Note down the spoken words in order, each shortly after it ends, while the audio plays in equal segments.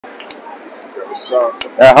So,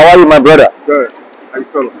 How are you, my brother? good. How you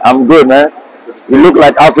feeling? I'm good, man. You look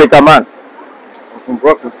like Africa, man. I'm from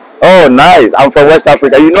Brooklyn. Oh, nice. I'm from West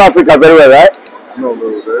Africa. You know Africa very well, right? I know a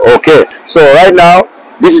little bit. Okay. So right now,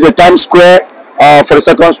 this is the Times Square for the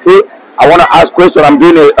Second Street. I want to ask question. I'm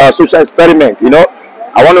doing a social experiment. You know,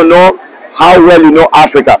 I want to know how well you know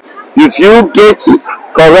Africa. If you get it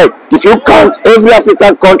correct, if you count every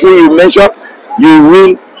African country you mention, you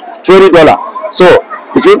win $20. So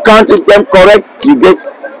if you count it them correct, you get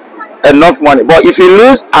enough money. But if you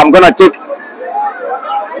lose, I'm gonna take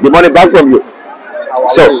the money back from you.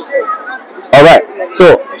 So, all right.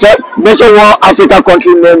 So, mention one African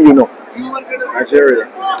country name you know. Nigeria.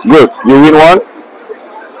 Good. You win one.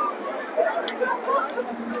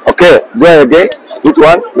 Okay. There again. Which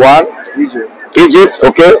one? One. Egypt. Egypt.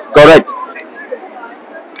 Okay. Correct.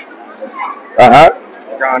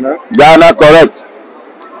 Ghana. Ghana. Correct.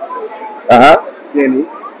 Guinea.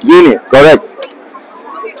 Guinea. Correct.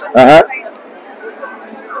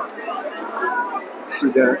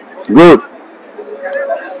 Sudan. Good.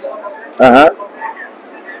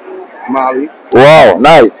 Mali. Wow.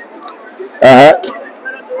 Nice.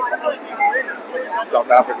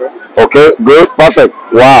 South Africa. Okay. Good. Perfect.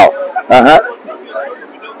 Wow.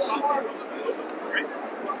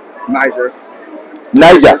 Niger.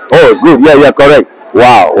 Niger. Oh, good. Yeah. Yeah. Correct.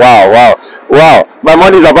 Wow. Wow. Wow. Wow. My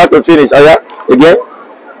money is about to finish. Oh yeah. Again.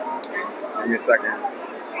 Give me a second.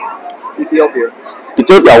 Ethiopia.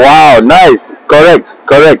 Ethiopia. Wow. Nice. Correct.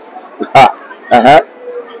 Correct.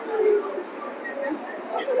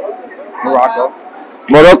 Morocco.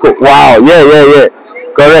 Morocco. Wow. Yeah. Yeah. Yeah.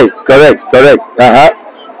 Correct. Correct. Correct.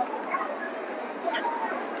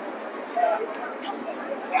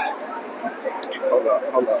 Hold up.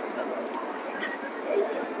 Hold up.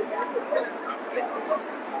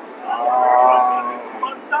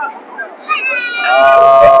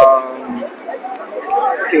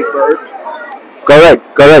 Cape Verde. Correct.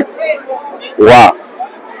 Correct. Wow.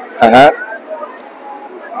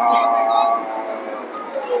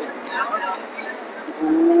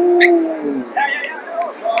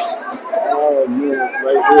 Oh man, it's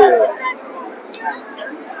right here.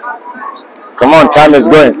 Come on. Time is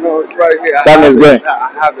going. No, it's right here. Time is going.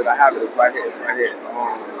 I have it. I have it. It's right here. It's right here.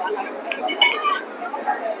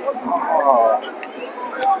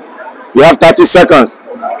 You have 30 seconds.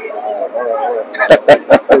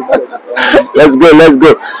 Let's go. Let's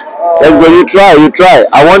go. Let's go. You try. You try.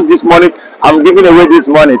 I want this money. I'm giving away this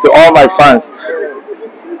money to all my fans.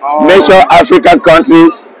 Mention African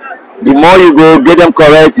countries. The more you go, get them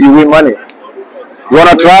correct, you win money. You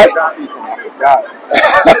wanna try?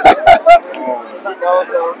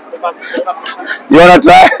 You wanna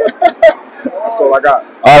try? That's all I got.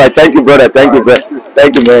 All right. Thank you, brother. Thank you, brother.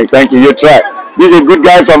 Thank you, man. Thank you. You try. This is a good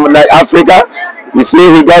guy from Africa. You see,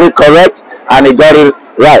 he got it correct and he got it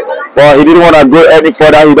right. But he didn't want to go any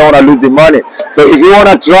further. He don't want to lose the money. So if you want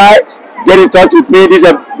to try, get in touch with me. This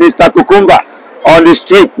is Mr. Kukumba on the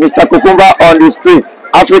street. Mr. Kukumba on the street.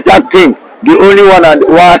 Africa King. The only one and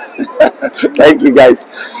one. Thank you, guys.